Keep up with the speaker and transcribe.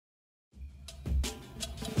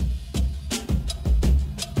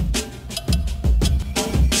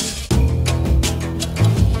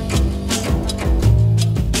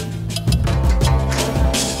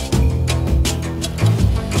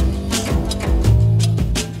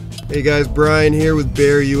Hey guys, Brian here with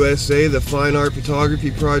Bear USA, the fine art photography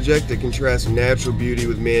project that contrasts natural beauty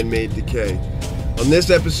with man-made decay. On this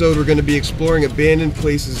episode, we're going to be exploring abandoned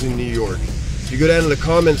places in New York. If you go down to the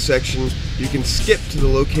comments section, you can skip to the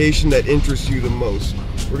location that interests you the most.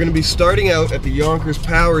 We're going to be starting out at the Yonkers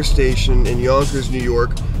Power Station in Yonkers, New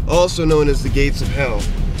York, also known as the Gates of Hell.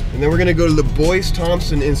 And then we're going to go to the Boyce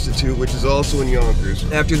Thompson Institute, which is also in Yonkers.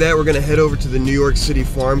 After that, we're going to head over to the New York City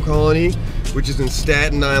Farm Colony, which is in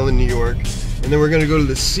Staten Island, New York. And then we're going to go to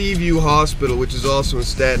the Seaview Hospital, which is also in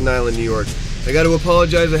Staten Island, New York. I got to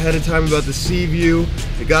apologize ahead of time about the Seaview.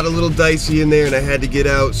 It got a little dicey in there and I had to get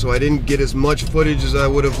out, so I didn't get as much footage as I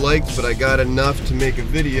would have liked, but I got enough to make a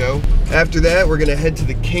video. After that, we're going to head to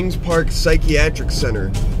the Kings Park Psychiatric Center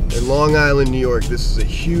in Long Island, New York. This is a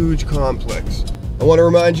huge complex. I want to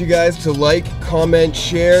remind you guys to like, comment,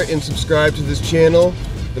 share, and subscribe to this channel.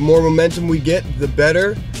 The more momentum we get, the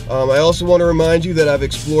better. I also want to remind you that I've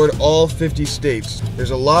explored all 50 states.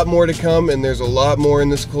 There's a lot more to come, and there's a lot more in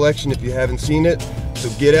this collection if you haven't seen it. So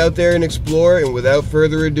get out there and explore, and without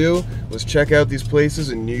further ado, let's check out these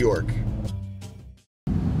places in New York.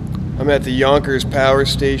 I'm at the Yonkers Power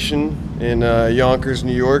Station in Yonkers,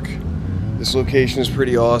 New York. This location is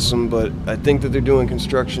pretty awesome, but I think that they're doing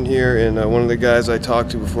construction here, and one of the guys I talked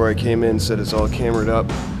to before I came in said it's all cameraed up,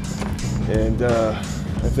 and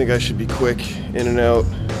I think I should be quick in and out.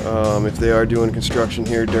 If they are doing construction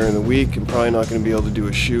here during the week, I'm probably not going to be able to do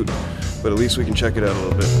a shoot, but at least we can check it out a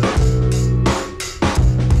little bit.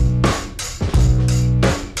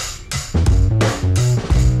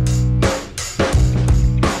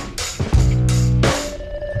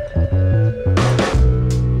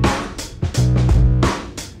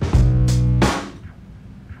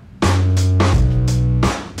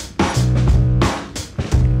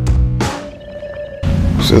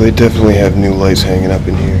 So they definitely have new lights hanging up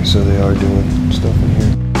in here, so they are doing stuff in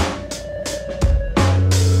here.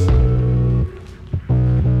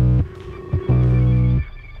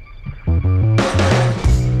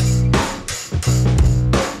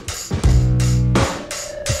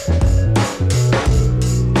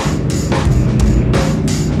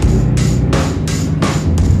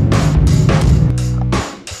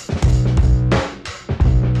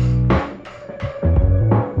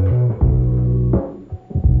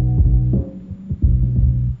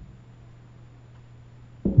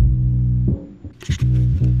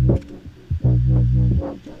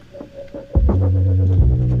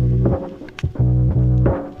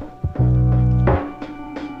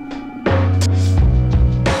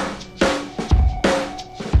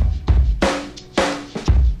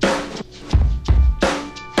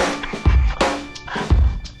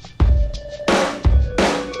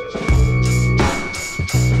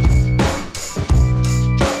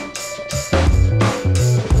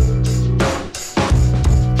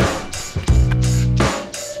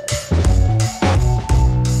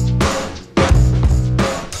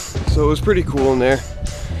 So it was pretty cool in there.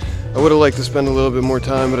 I would have liked to spend a little bit more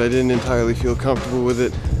time, but I didn't entirely feel comfortable with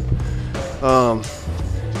it. And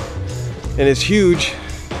it's huge,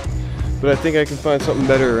 but I think I can find something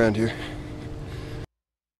better around here.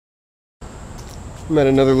 I'm at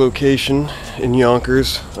another location in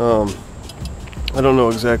Yonkers. I don't know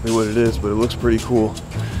exactly what it is, but it looks pretty cool.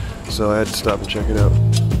 So I had to stop and check it out.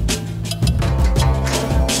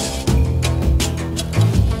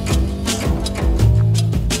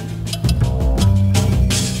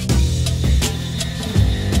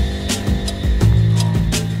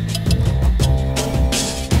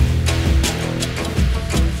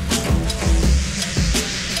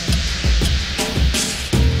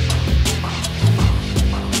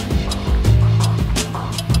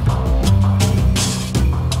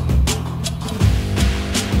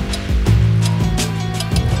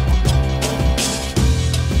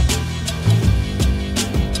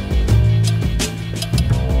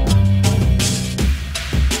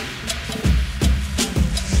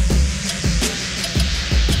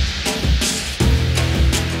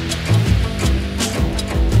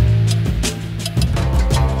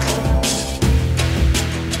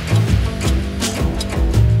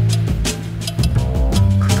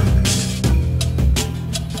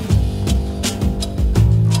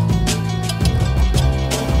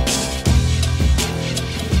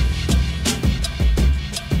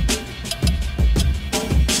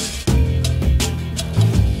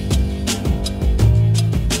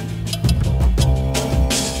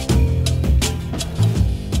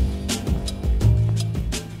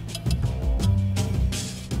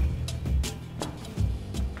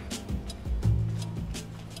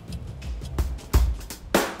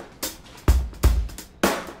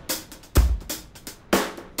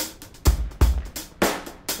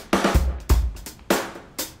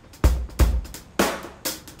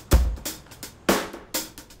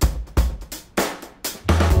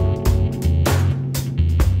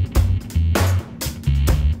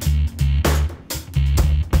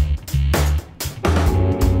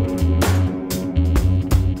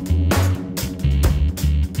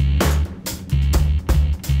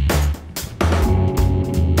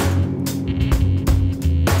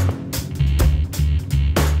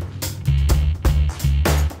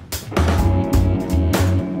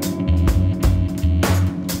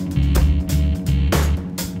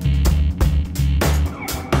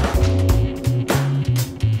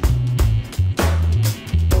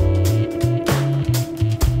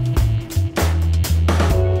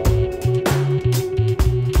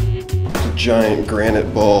 giant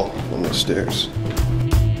granite ball on the stairs.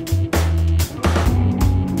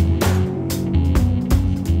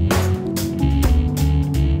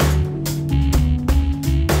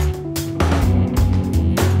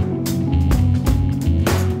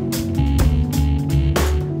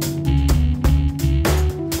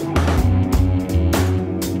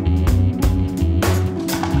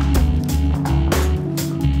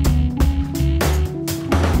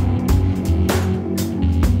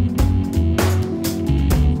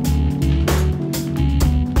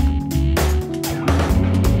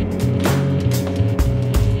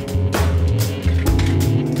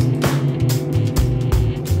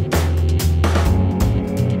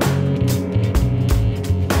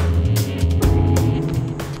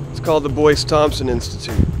 Called the Boyce Thompson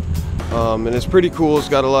Institute, and it's pretty cool. It's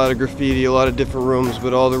got a lot of graffiti, a lot of different rooms,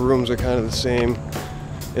 but all the rooms are kind of the same,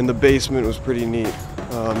 and the basement was pretty neat.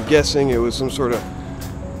 I'm guessing it was some sort of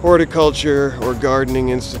horticulture or gardening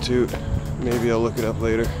institute. Maybe I'll look it up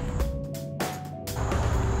later.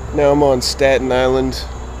 Now I'm on Staten Island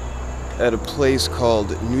at a place called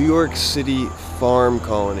New York City Farm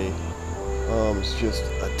Colony. It's just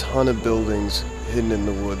a ton of buildings hidden in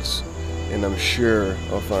the woods, and I'm sure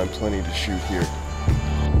I'll find plenty to shoot here.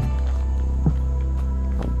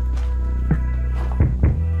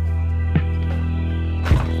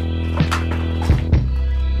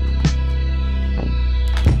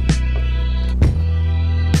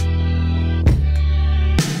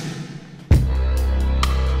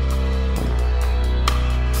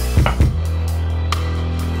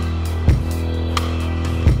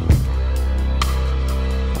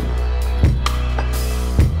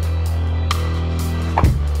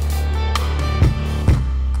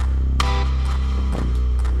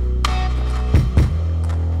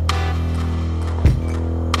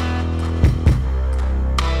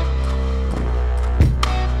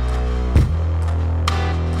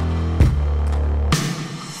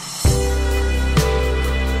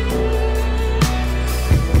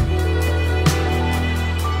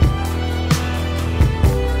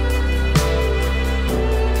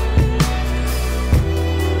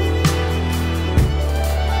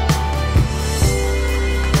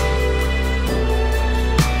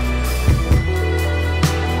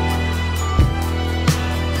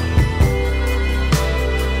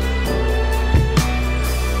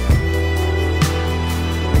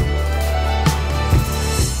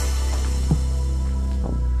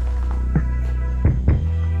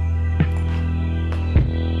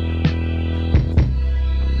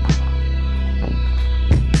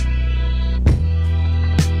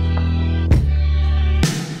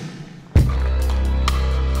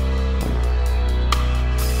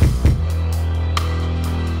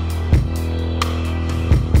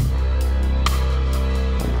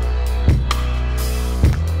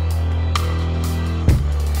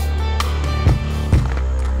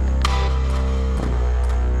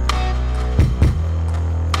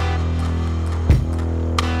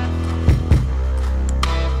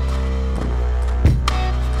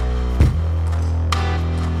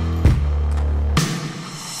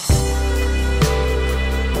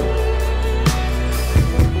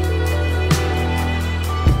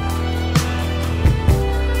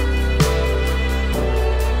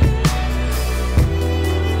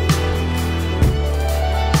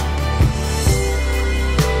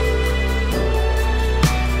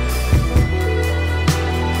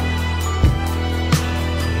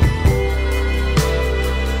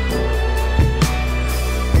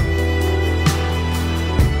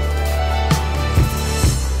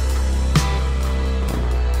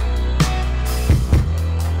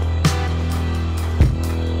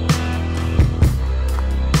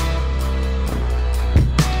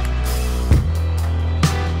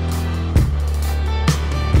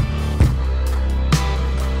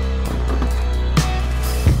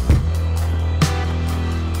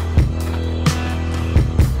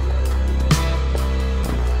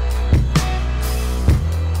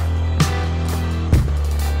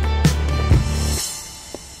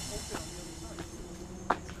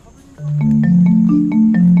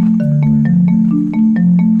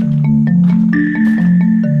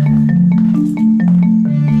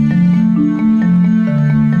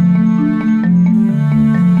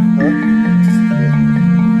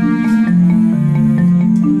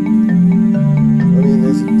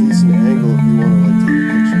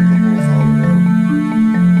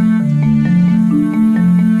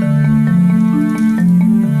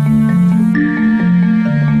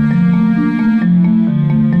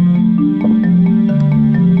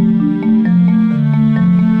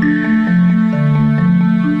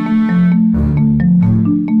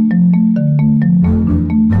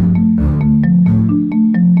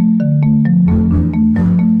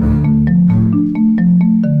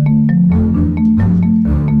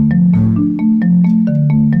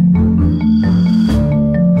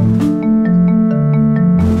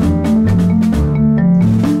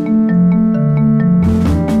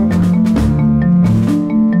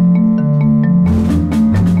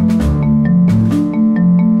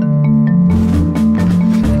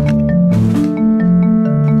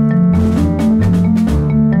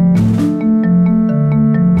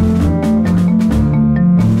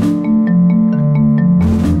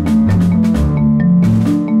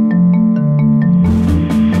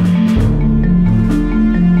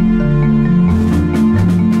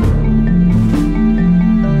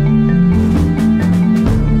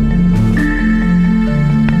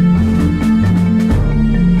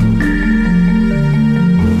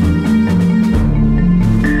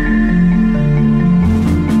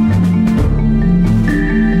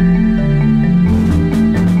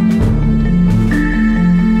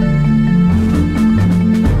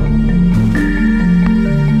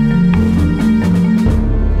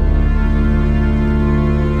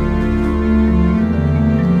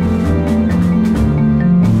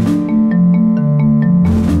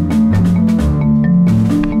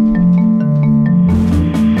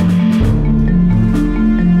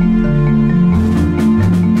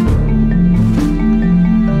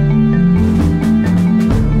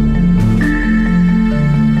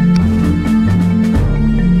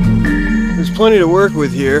 plenty to work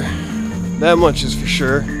with here, that much is for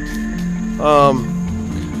sure.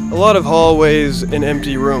 A lot of hallways and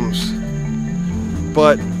empty rooms,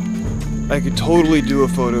 but I could totally do a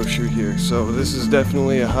photo shoot here, so this is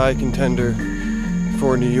definitely a high contender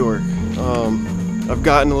for New York. I've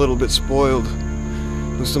gotten a little bit spoiled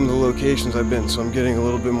with some of the locations I've been, so I'm getting a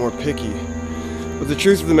little bit more picky. But the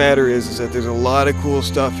truth of the matter is that there's a lot of cool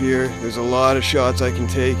stuff here. There's a lot of shots I can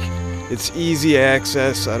take. It's easy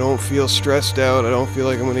access. I don't feel stressed out. I don't feel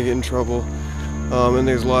like I'm gonna get in trouble. And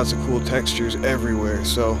there's lots of cool textures everywhere,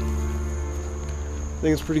 so I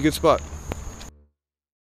think it's a pretty good spot.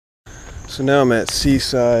 So now I'm at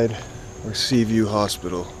Seaside, or Seaview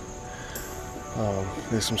Hospital.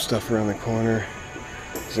 There's some stuff around the corner.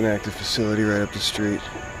 There's an active facility right up the street.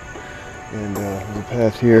 And there's a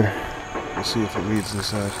path here. We'll see if it leads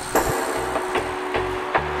inside.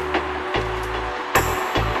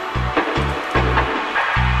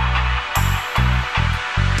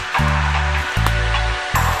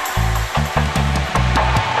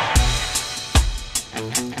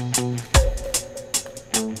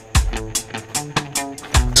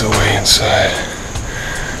 There's a way inside.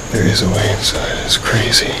 There is a way inside. It's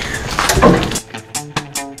crazy.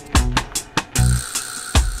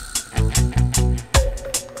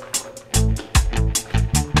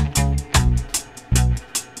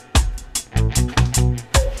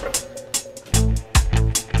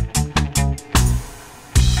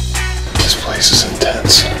 This is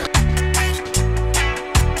intense.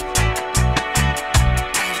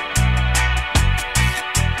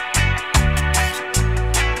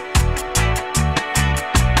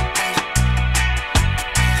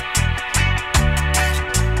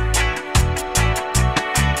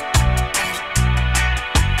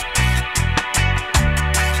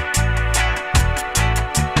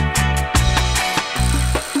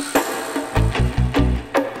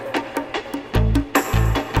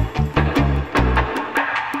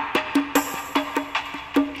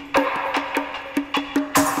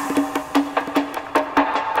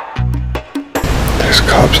 There's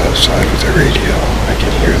cops outside with their radio. I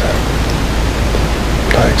can hear them.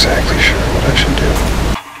 I'm not exactly sure what I should do.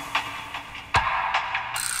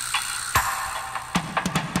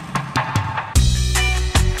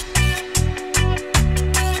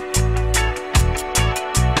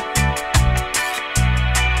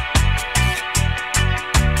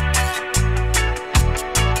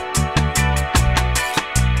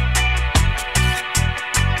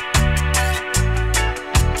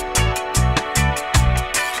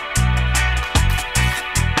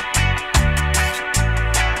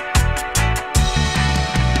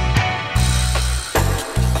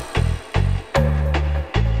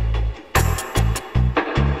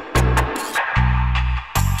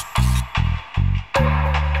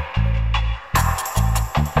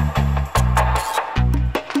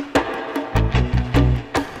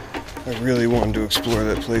 I really wanted to explore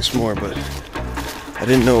that place more, but I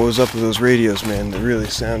didn't know what was up with those radios, man. They really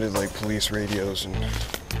sounded like police radios, and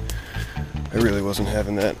I really wasn't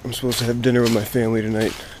having that. I'm supposed to have dinner with my family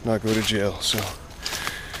tonight, not go to jail, so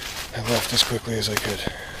I left as quickly as I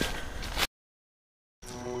could.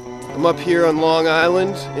 I'm up here on Long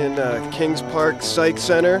Island in Kings Park Psych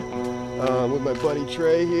Center with my buddy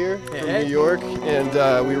Trey here from New York,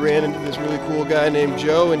 and we ran into this really cool guy named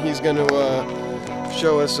Joe, and he's going to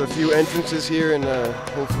show us a few entrances here and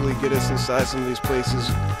hopefully get us inside some of these places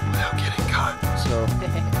without getting caught. So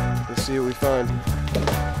let's see what we find.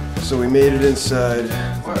 So we made it inside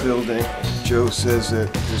the building. Joe says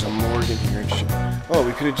that there's a morgue in here and shit. Oh,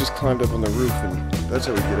 we could have just climbed up on the roof, and that's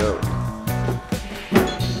how we get out.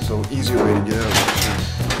 So easier way to get out.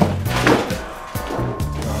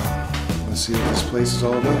 Let's see what this place is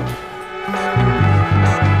all about.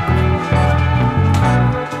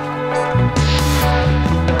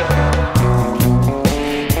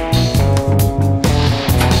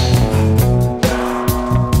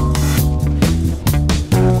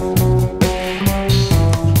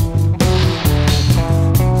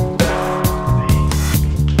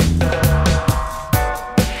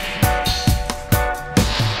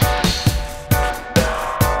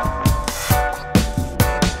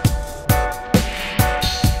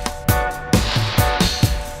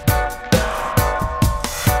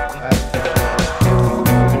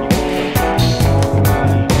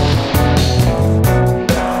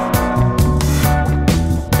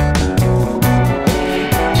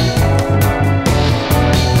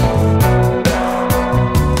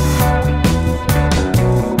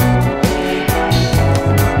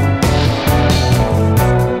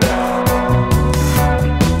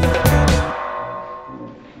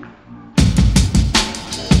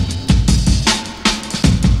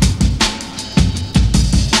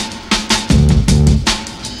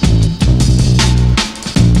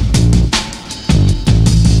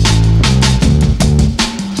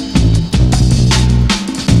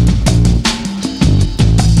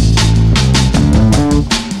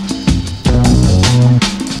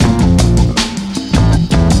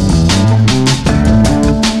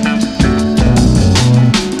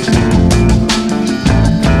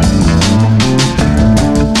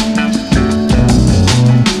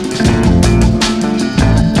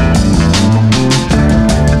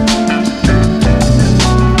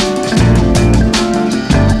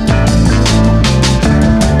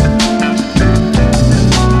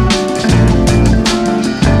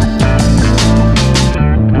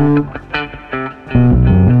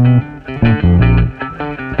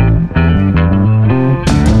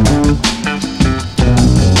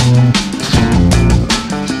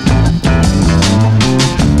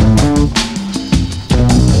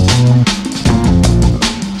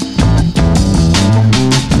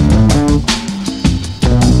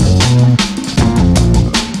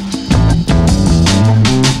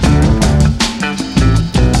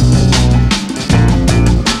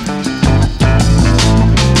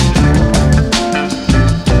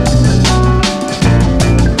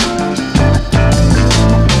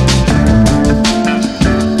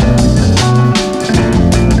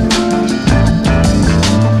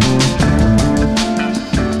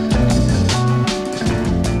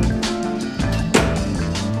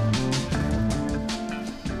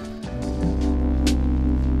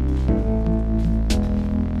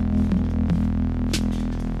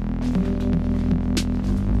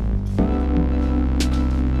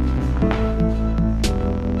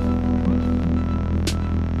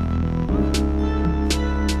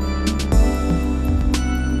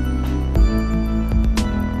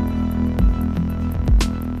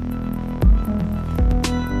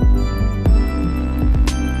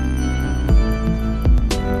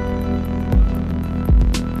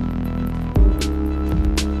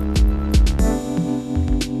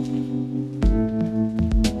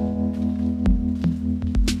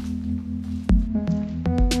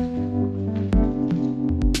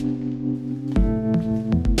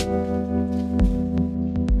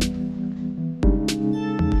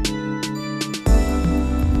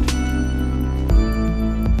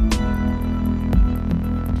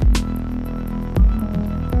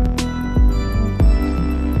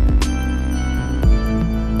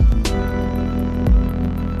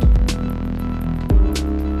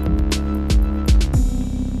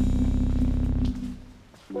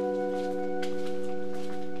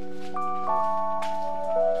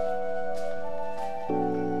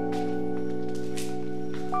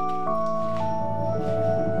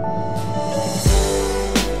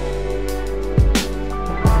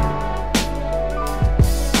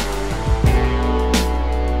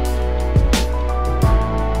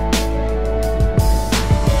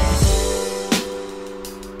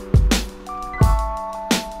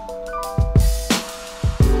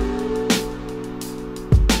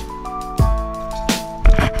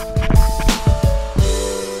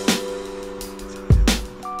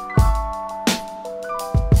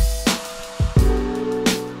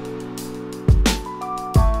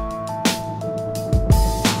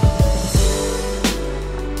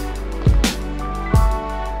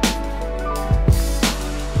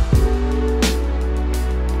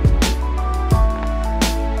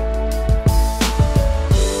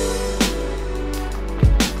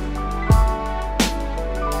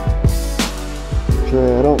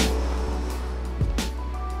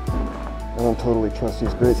 trust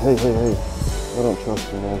these grades. Hey, hey, hey. I don't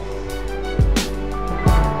trust you, man.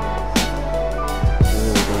 I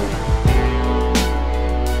really don't.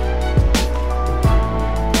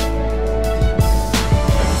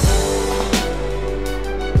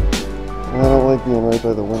 I don't like being right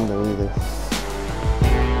by the window either.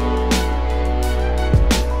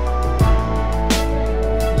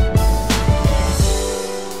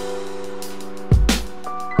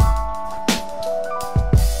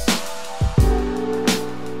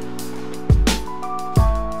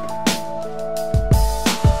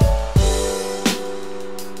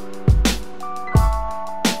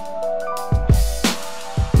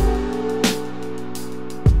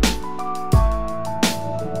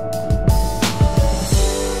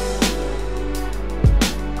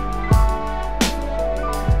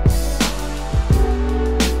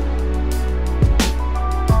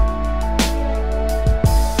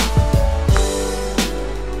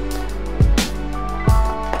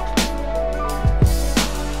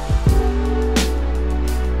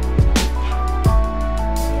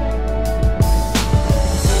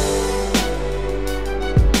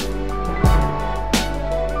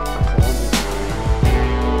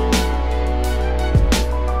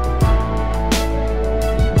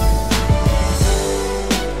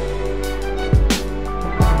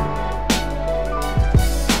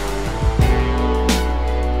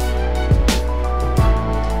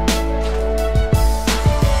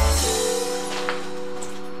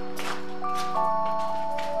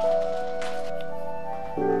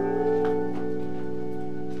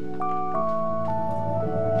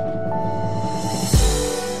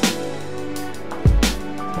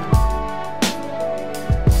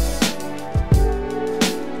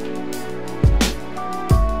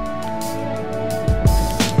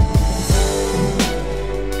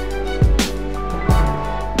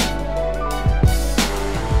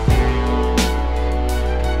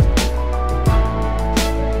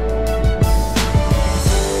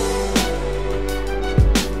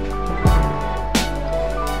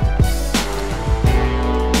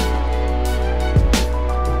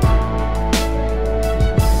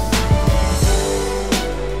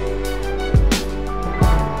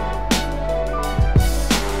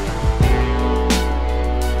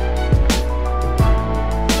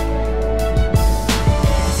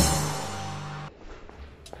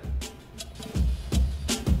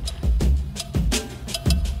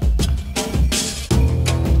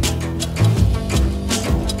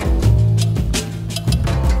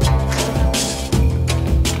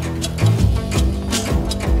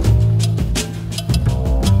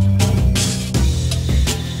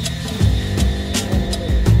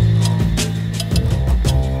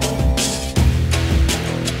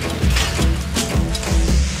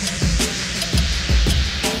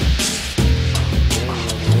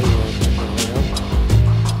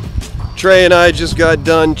 Trey and I just got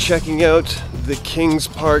done checking out the Kings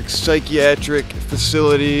Park Psychiatric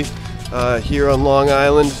facility here on Long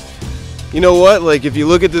Island. You know what, like if you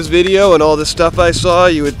look at this video and all the stuff I saw,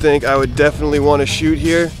 you would think I would definitely want to shoot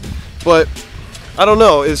here, but I don't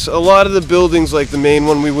know, it's a lot of the buildings, like the main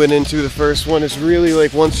one we went into, the first one, it's really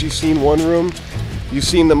like once you've seen one room, you've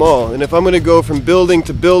seen them all. And if I'm going to go from building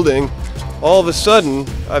to building, all of a sudden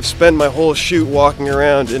I've spent my whole shoot walking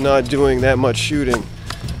around and not doing that much shooting.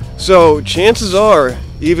 So chances are,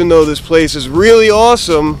 even though this place is really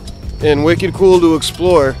awesome and wicked cool to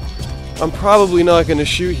explore, I'm probably not going to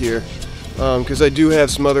shoot here because I do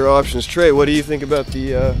have some other options. Trey, what do you think about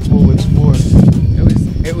the whole explore?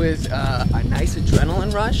 It was a nice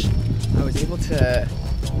adrenaline rush. I was able to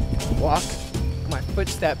walk my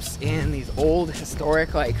footsteps in these old,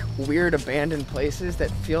 historic, like weird abandoned places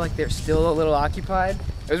that feel like they're still a little occupied.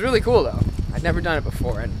 It was really cool though. I'd never done it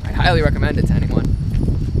before and I highly recommend it to anyone.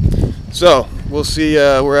 So we'll see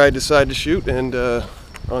where I decide to shoot and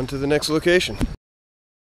on to the next location.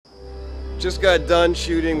 Just got done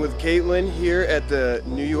shooting with Caitlin here at the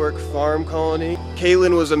New York farm colony.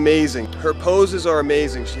 Caitlin was amazing. Her poses are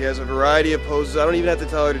amazing. She has a variety of poses. I don't even have to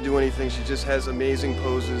tell her to do anything. She just has amazing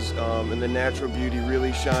poses and the natural beauty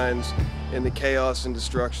really shines in the chaos and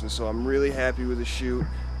destruction. So I'm really happy with the shoot.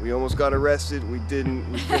 We almost got arrested. We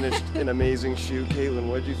didn't. We finished an amazing shoot. Caitlin,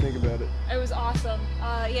 what did you think about it? It was awesome.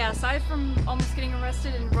 Yeah, aside from almost getting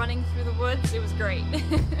arrested and running through the woods, it was great.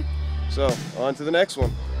 So, on to the next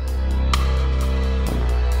one.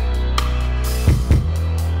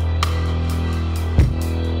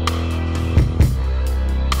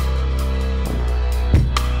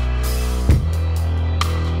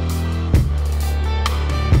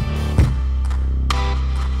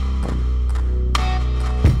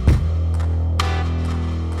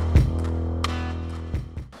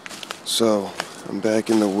 So, I'm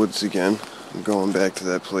back in the woods again. I'm going back to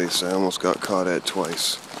that place I almost got caught at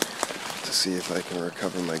twice to see if I can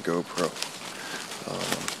recover my GoPro.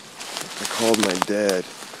 I called my dad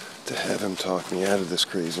to have him talk me out of this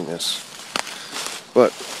craziness,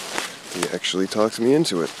 but he actually talked me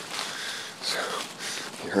into it. So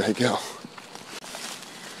here I go.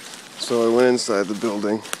 So I went inside the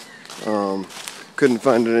building, couldn't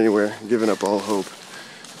find it anywhere, giving up all hope.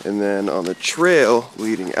 And then on the trail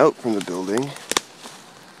leading out from the building,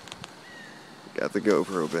 got the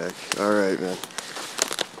GoPro back. Alright, man.